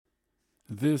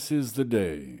This is the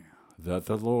day that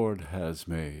the Lord has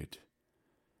made.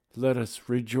 Let us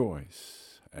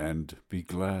rejoice and be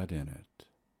glad in it.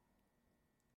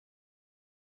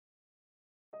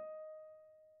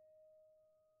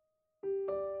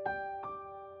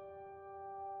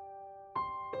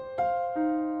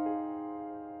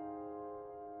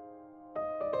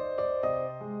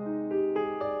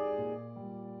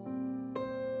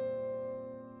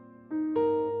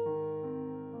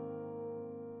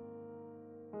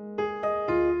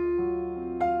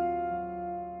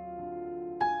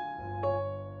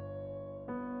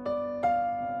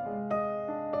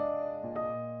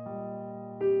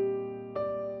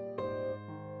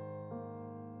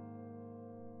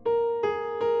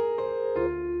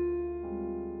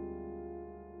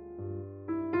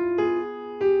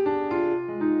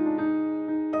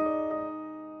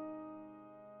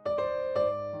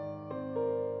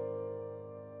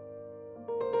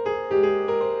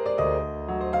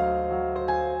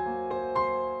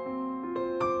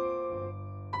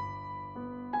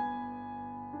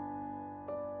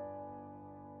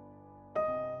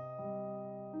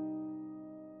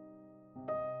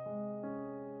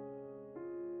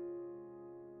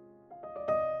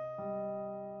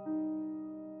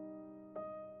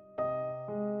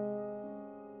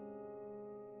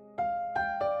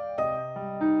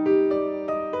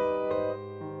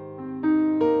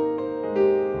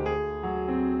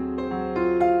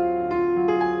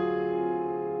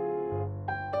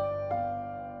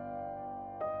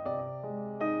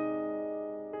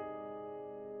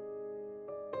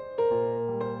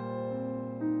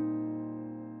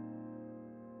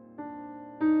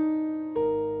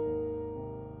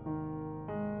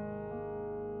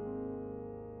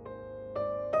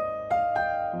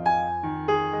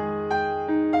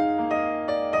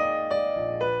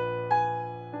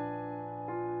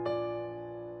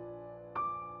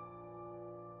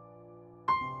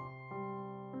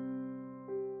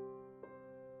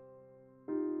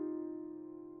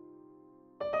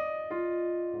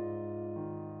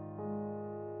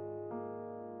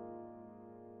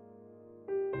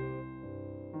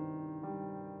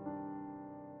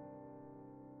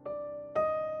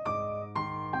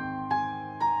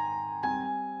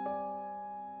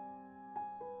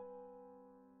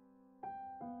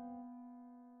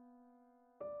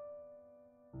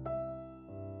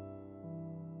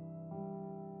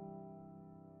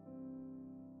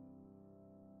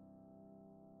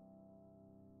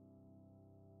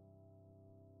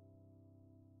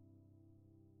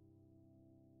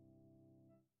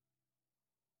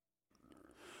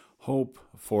 Hope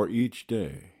for Each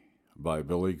Day by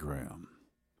Billy Graham.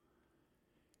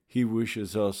 He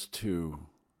wishes us to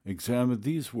examine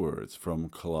these words from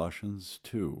Colossians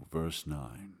 2, verse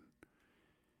 9.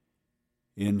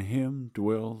 In him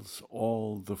dwells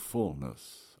all the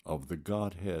fullness of the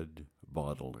Godhead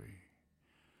bodily.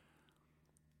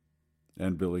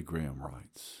 And Billy Graham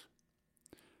writes,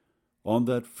 on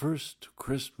that first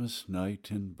Christmas night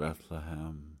in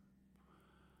Bethlehem,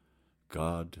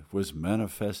 God was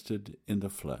manifested in the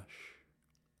flesh.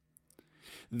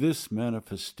 This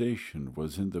manifestation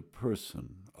was in the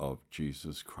person of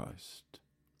Jesus Christ.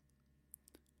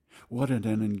 What an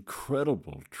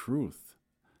incredible truth!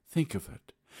 Think of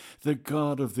it. The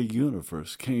God of the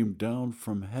universe came down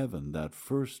from heaven that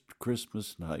first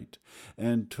Christmas night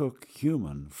and took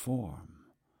human form.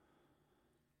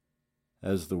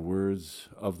 As the words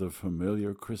of the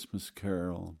familiar Christmas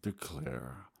carol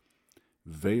declare,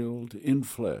 veiled in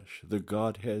flesh the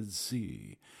Godhead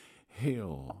see,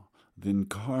 hail the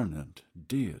incarnate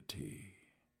deity.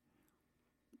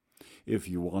 If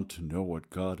you want to know what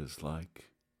God is like,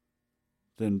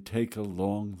 then take a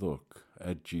long look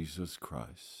at Jesus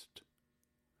Christ,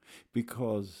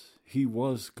 because he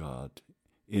was God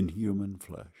in human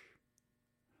flesh.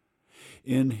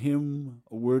 In him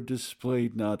were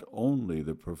displayed not only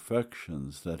the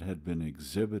perfections that had been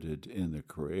exhibited in the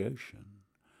creation,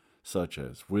 such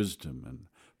as wisdom and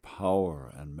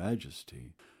power and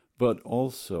majesty, but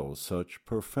also such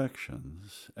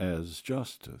perfections as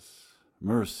justice,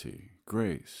 mercy,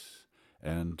 grace,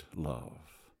 and love.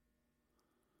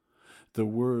 The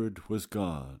Word was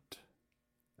God,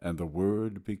 and the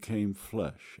Word became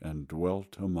flesh and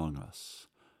dwelt among us.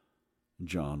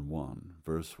 John 1,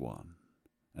 verse 1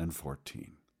 and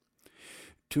 14.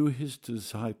 To his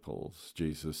disciples,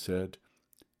 Jesus said,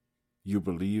 you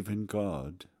believe in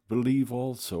God, believe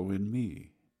also in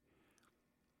me.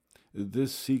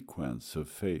 This sequence of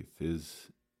faith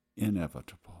is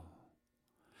inevitable.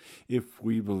 If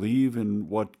we believe in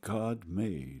what God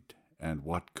made and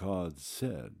what God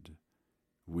said,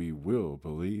 we will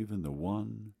believe in the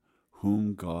one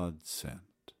whom God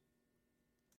sent.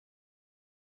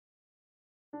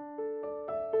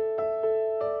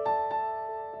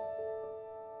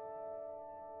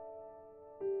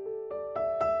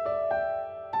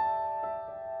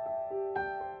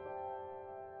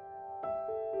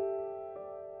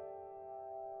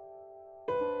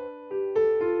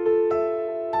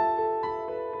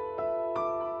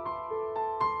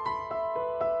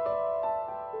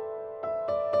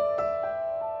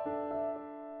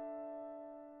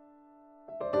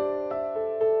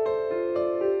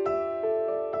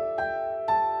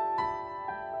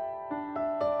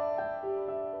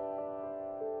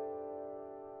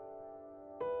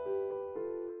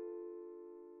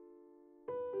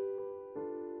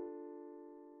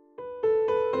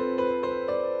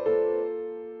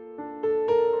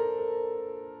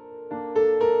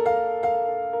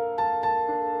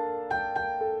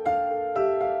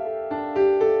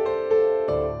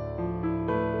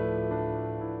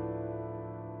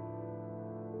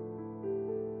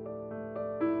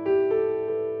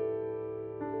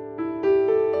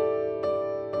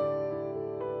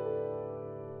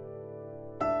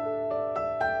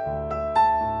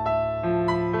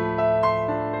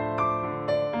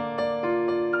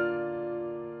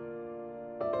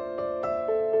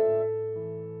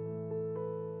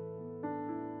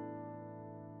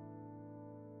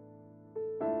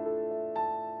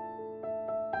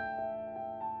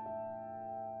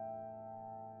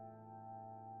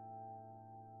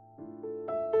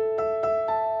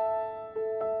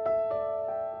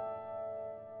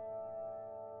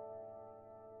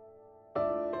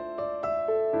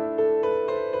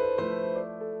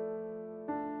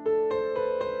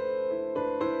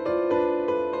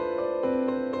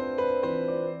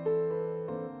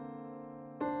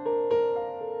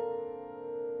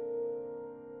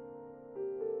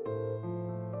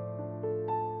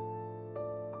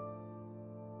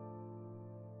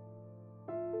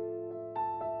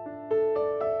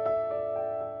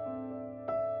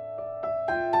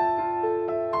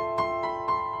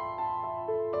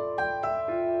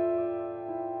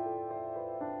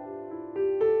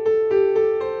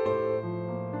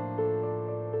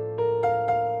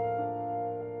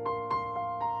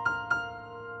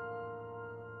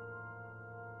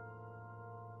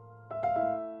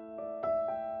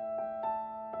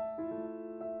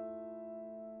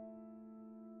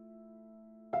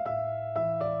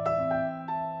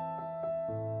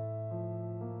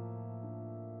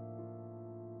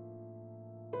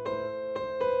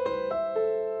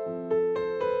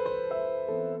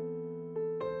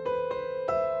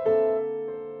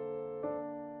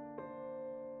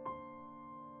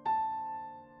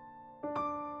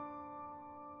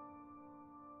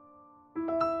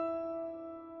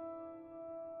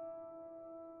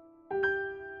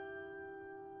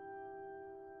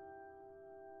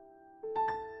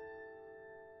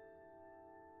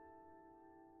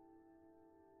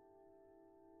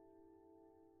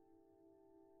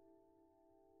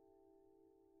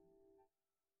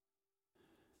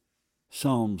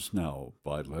 Psalms now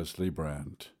by Leslie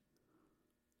Brandt.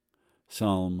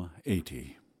 Psalm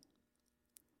 80.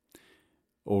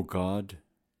 O God,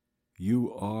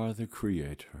 you are the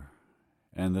Creator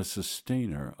and the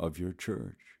sustainer of your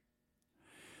church.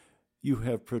 You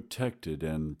have protected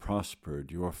and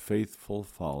prospered your faithful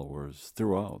followers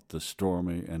throughout the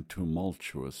stormy and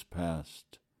tumultuous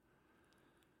past.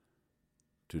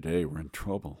 Today we're in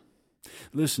trouble.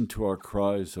 Listen to our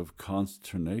cries of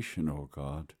consternation, O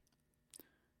God.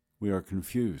 We are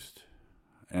confused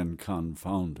and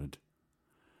confounded.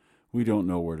 We don't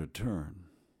know where to turn,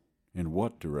 in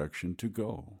what direction to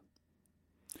go.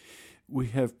 We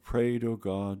have prayed, O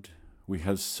God. We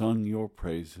have sung your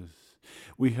praises.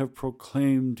 We have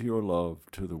proclaimed your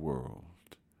love to the world.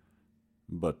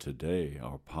 But today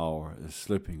our power is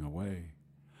slipping away.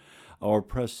 Our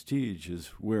prestige is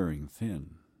wearing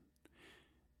thin.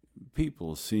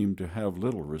 People seem to have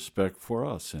little respect for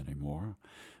us anymore.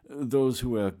 Those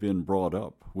who have been brought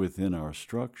up within our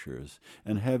structures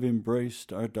and have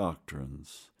embraced our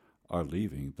doctrines are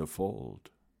leaving the fold.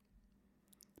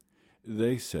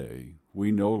 They say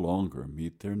we no longer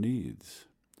meet their needs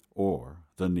or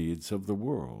the needs of the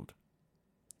world.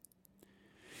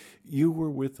 You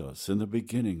were with us in the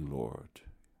beginning, Lord.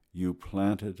 You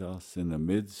planted us in the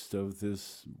midst of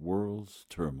this world's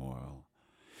turmoil.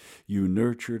 You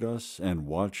nurtured us and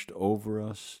watched over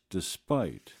us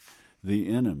despite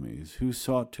the enemies who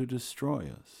sought to destroy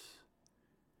us.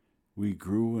 We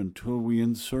grew until we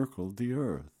encircled the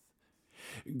earth.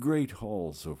 Great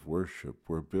halls of worship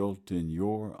were built in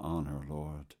your honor,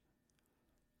 Lord.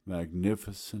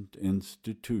 Magnificent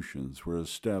institutions were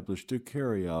established to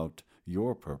carry out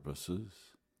your purposes.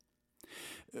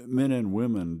 Men and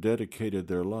women dedicated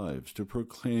their lives to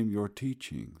proclaim your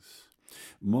teachings.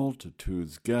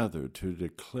 Multitudes gathered to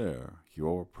declare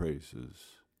your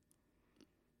praises.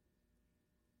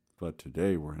 But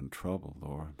today we're in trouble,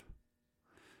 Lord.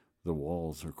 The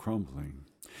walls are crumbling.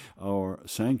 Our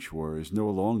sanctuaries no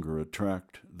longer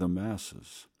attract the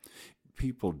masses.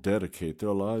 People dedicate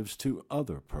their lives to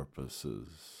other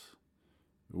purposes.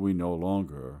 We no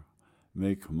longer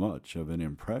make much of an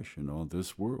impression on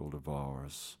this world of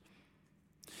ours.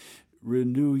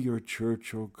 Renew your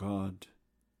church, O God.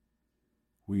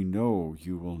 We know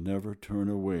you will never turn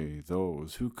away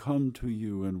those who come to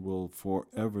you and will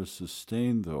forever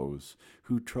sustain those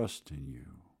who trust in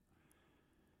you.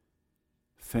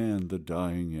 Fan the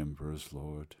dying embers,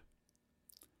 Lord.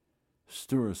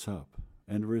 Stir us up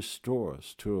and restore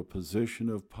us to a position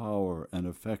of power and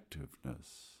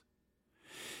effectiveness.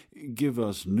 Give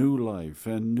us new life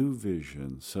and new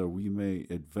vision so we may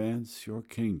advance your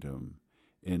kingdom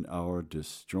in our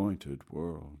disjointed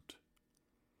world.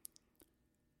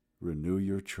 Renew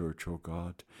your church, O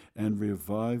God, and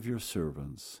revive your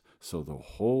servants so the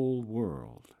whole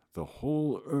world, the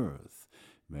whole earth,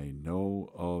 may know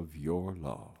of your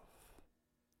love.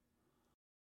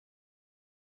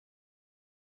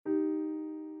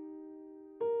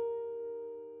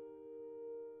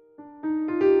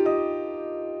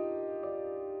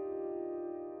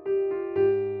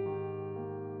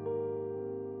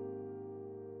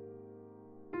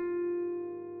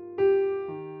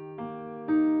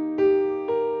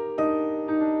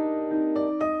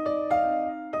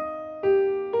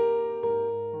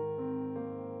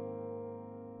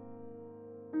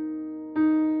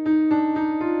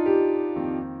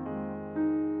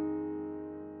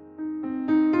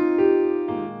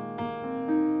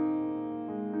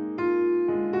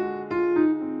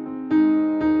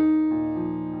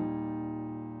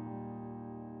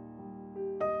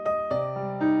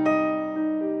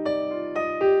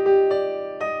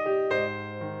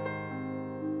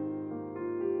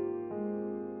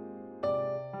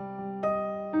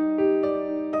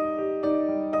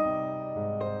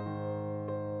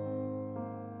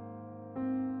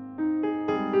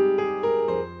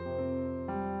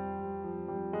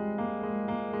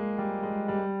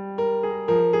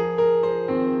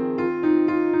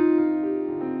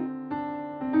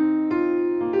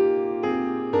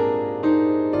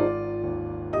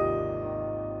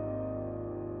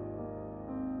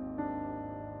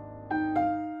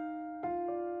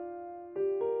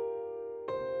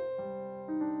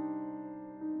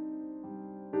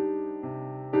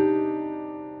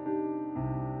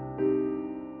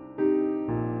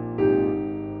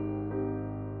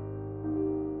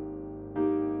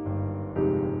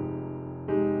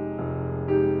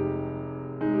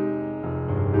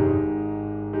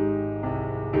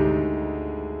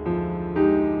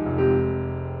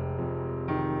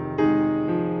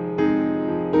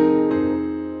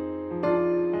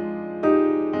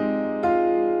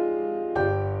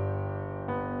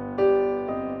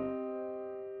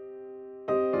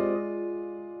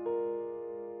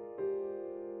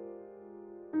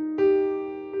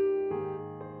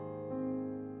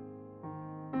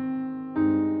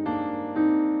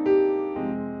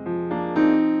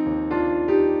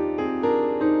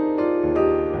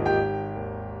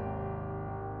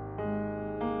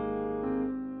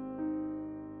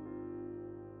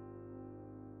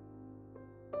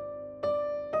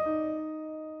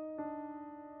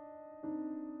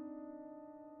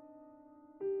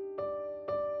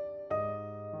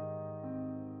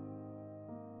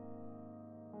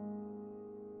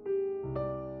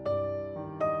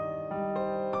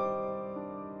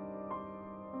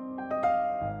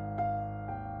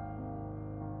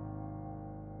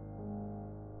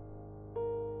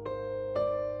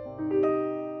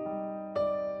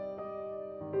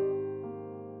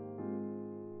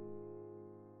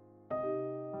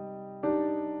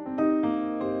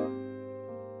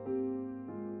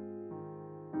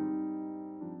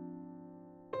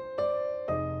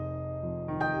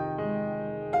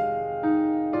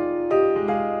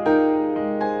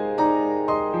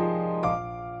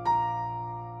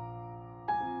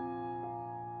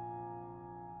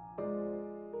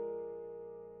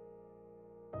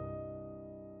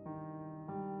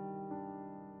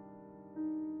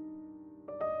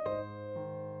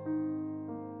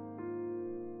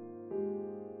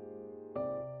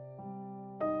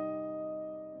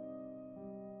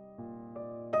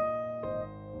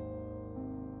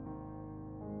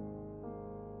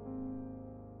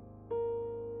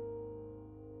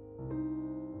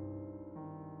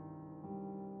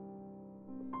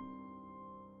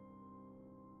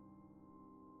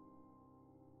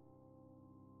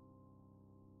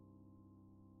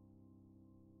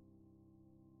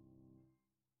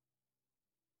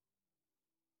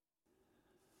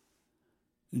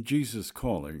 Jesus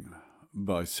Calling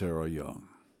by Sarah Young.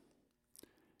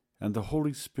 And the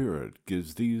Holy Spirit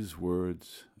gives these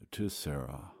words to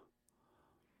Sarah.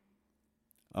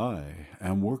 I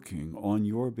am working on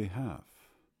your behalf.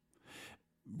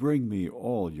 Bring me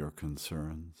all your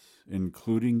concerns,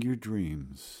 including your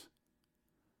dreams.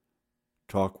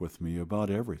 Talk with me about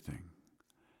everything,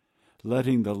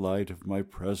 letting the light of my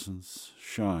presence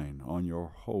shine on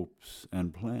your hopes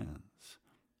and plans.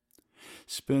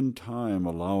 Spend time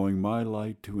allowing my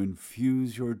light to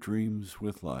infuse your dreams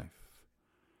with life,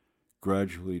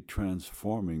 gradually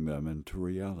transforming them into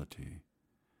reality.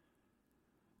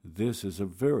 This is a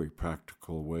very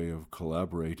practical way of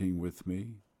collaborating with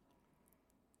me.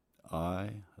 I,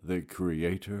 the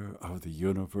Creator of the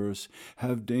universe,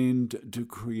 have deigned to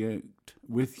create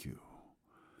with you.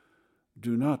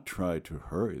 Do not try to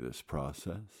hurry this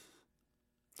process.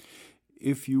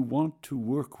 If you want to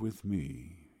work with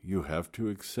me, you have to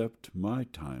accept my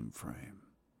time frame.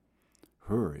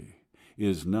 Hurry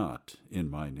is not in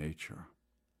my nature.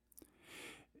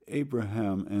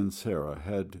 Abraham and Sarah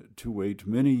had to wait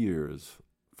many years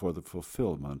for the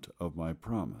fulfillment of my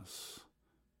promise,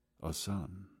 a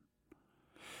son.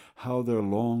 How their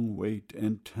long wait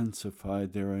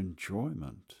intensified their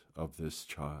enjoyment of this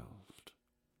child.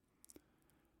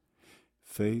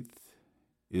 Faith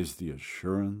is the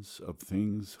assurance of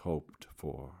things hoped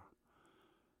for,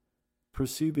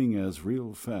 perceiving as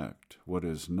real fact what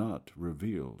is not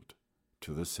revealed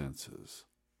to the senses.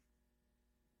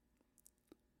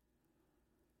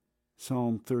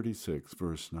 Psalm 36,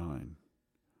 verse 9.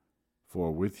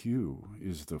 For with you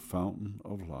is the fountain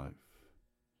of life.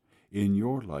 In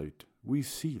your light we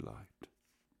see light.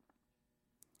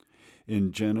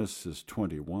 In Genesis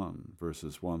 21,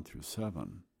 verses 1 through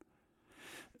 7,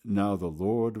 Now the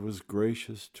Lord was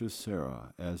gracious to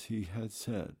Sarah as he had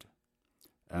said,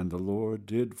 and the Lord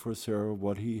did for Sarah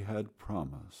what he had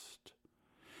promised.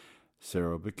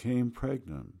 Sarah became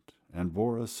pregnant and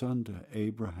bore a son to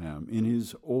Abraham in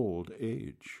his old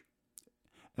age,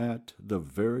 at the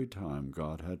very time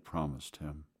God had promised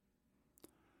him.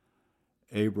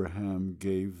 Abraham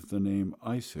gave the name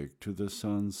Isaac to the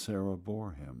son Sarah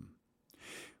bore him.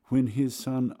 When his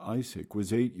son Isaac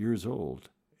was 8 years old,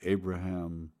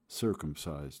 Abraham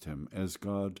circumcised him as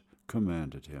God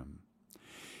commanded him.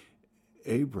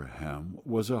 Abraham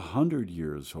was 100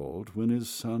 years old when his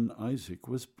son Isaac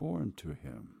was born to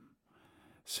him.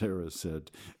 Sarah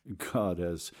said, God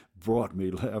has brought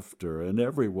me laughter, and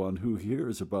everyone who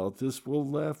hears about this will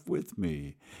laugh with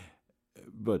me.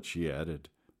 But she added,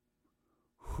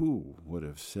 Who would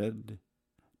have said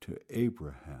to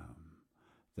Abraham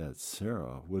that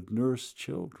Sarah would nurse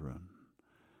children?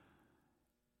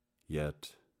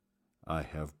 Yet I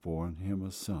have borne him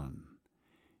a son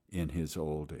in his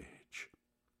old age.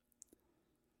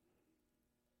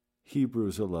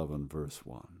 Hebrews 11, verse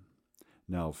 1.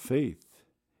 Now faith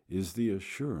is the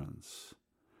assurance,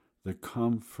 the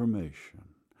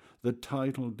confirmation, the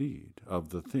title deed of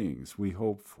the things we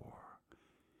hope for,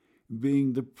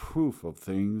 being the proof of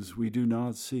things we do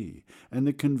not see, and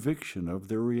the conviction of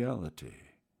their reality.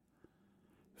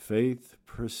 Faith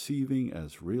perceiving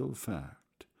as real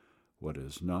fact what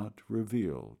is not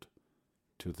revealed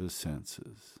to the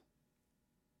senses.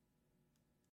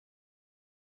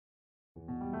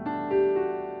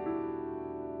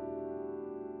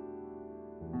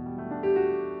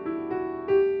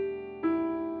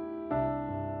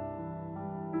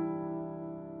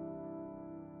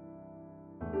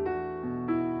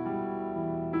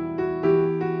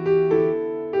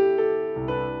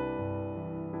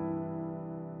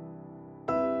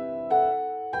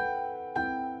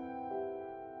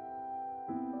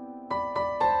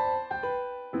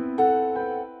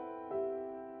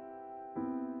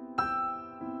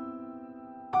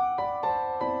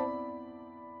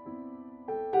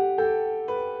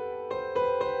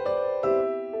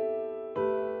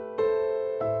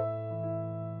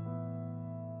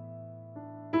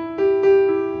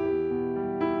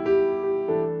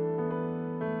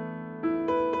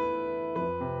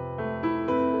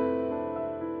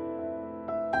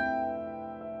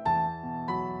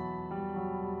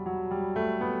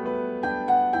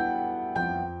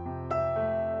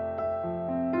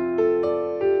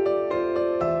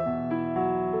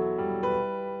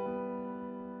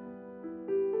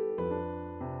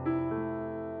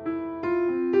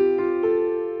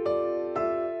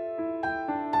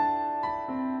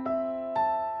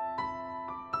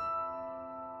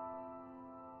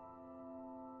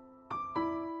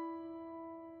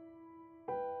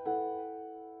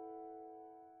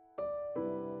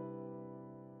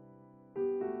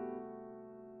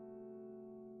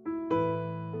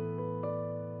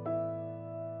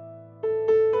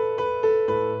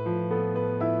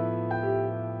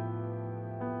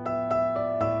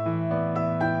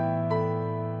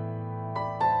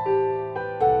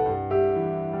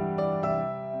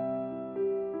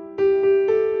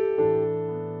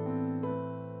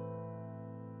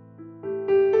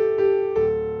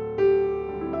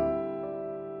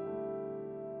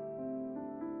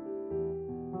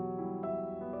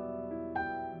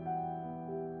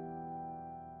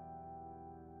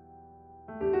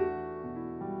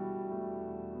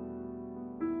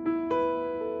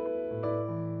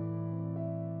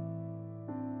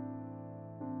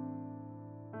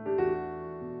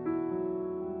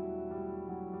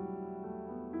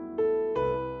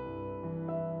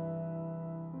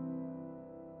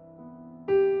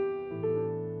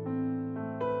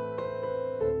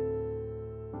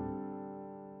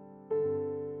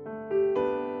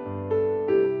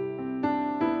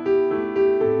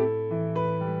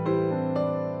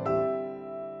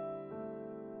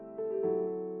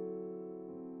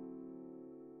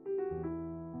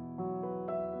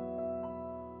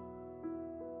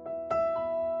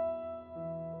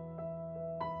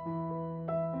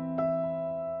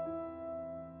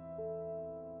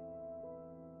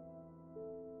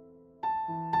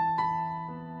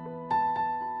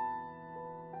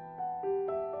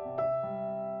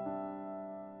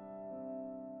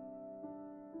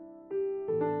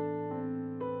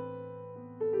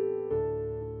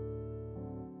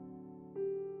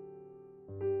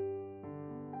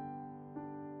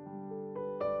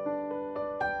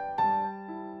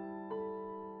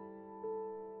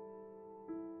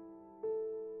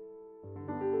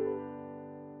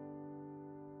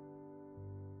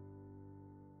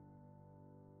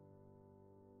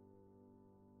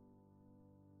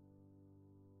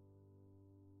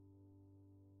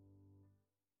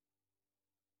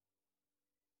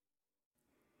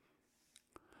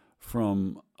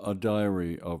 From A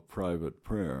Diary of Private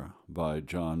Prayer by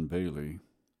John Bailey,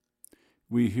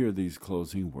 we hear these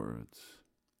closing words.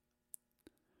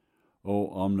 O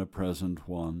omnipresent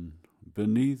One,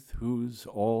 beneath whose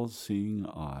all-seeing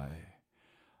eye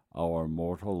our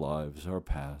mortal lives are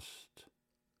passed,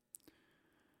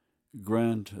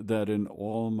 grant that in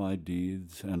all my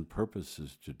deeds and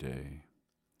purposes today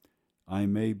I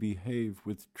may behave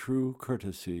with true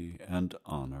courtesy and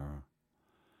honor.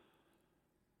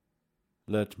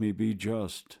 Let me be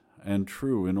just and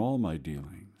true in all my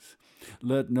dealings.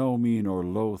 Let no mean or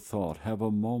low thought have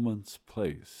a moment's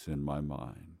place in my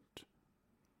mind.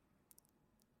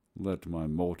 Let my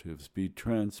motives be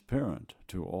transparent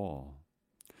to all.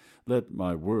 Let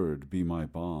my word be my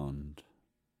bond.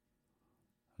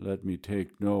 Let me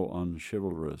take no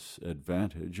unchivalrous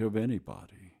advantage of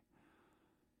anybody.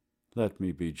 Let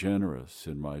me be generous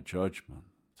in my judgment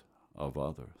of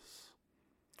others.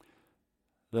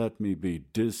 Let me be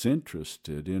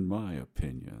disinterested in my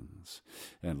opinions,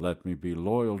 and let me be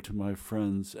loyal to my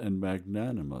friends and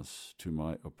magnanimous to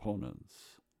my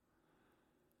opponents.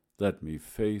 Let me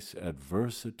face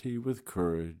adversity with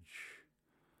courage,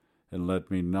 and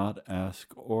let me not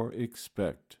ask or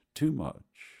expect too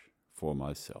much for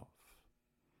myself.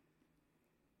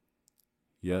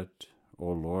 Yet, O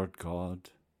Lord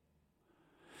God,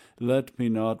 let me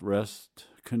not rest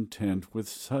content with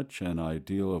such an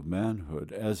ideal of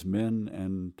manhood as men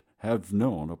and have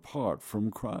known apart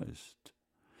from Christ.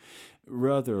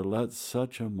 Rather, let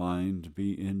such a mind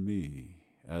be in me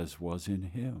as was in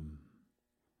him.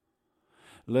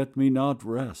 Let me not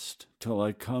rest till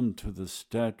I come to the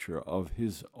stature of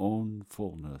his own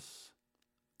fullness.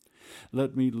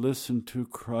 Let me listen to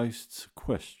Christ's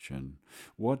question,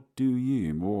 "What do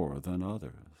ye more than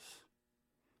others?"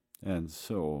 And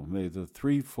so may the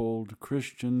threefold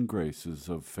Christian graces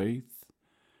of faith,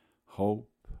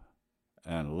 hope,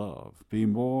 and love be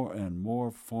more and more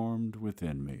formed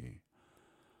within me,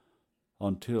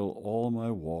 until all my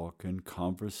walk and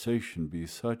conversation be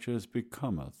such as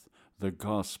becometh the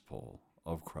gospel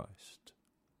of Christ.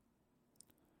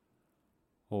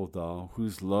 O thou,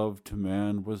 whose love to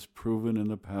man was proven in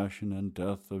the passion and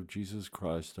death of Jesus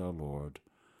Christ our Lord,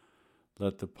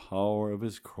 let the power of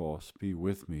his cross be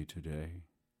with me today.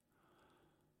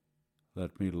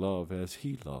 Let me love as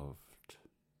he loved.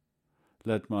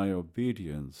 Let my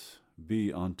obedience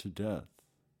be unto death.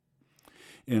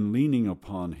 In leaning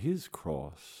upon his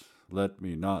cross, let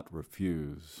me not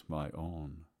refuse my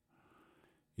own.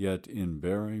 Yet in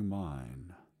bearing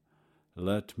mine,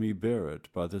 let me bear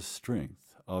it by the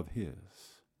strength of his.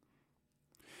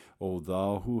 O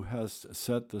thou who hast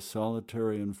set the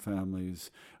solitary in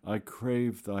families, I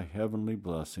crave thy heavenly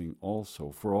blessing also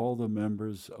for all the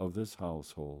members of this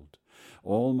household,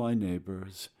 all my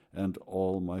neighbors, and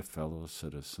all my fellow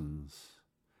citizens.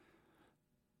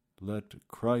 Let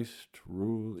Christ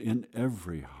rule in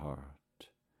every heart,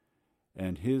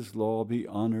 and his law be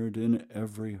honored in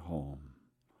every home.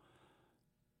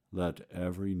 Let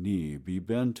every knee be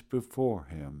bent before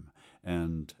him,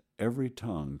 and every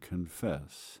tongue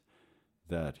confess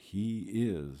that he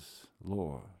is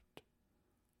Lord.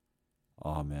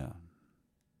 Amen.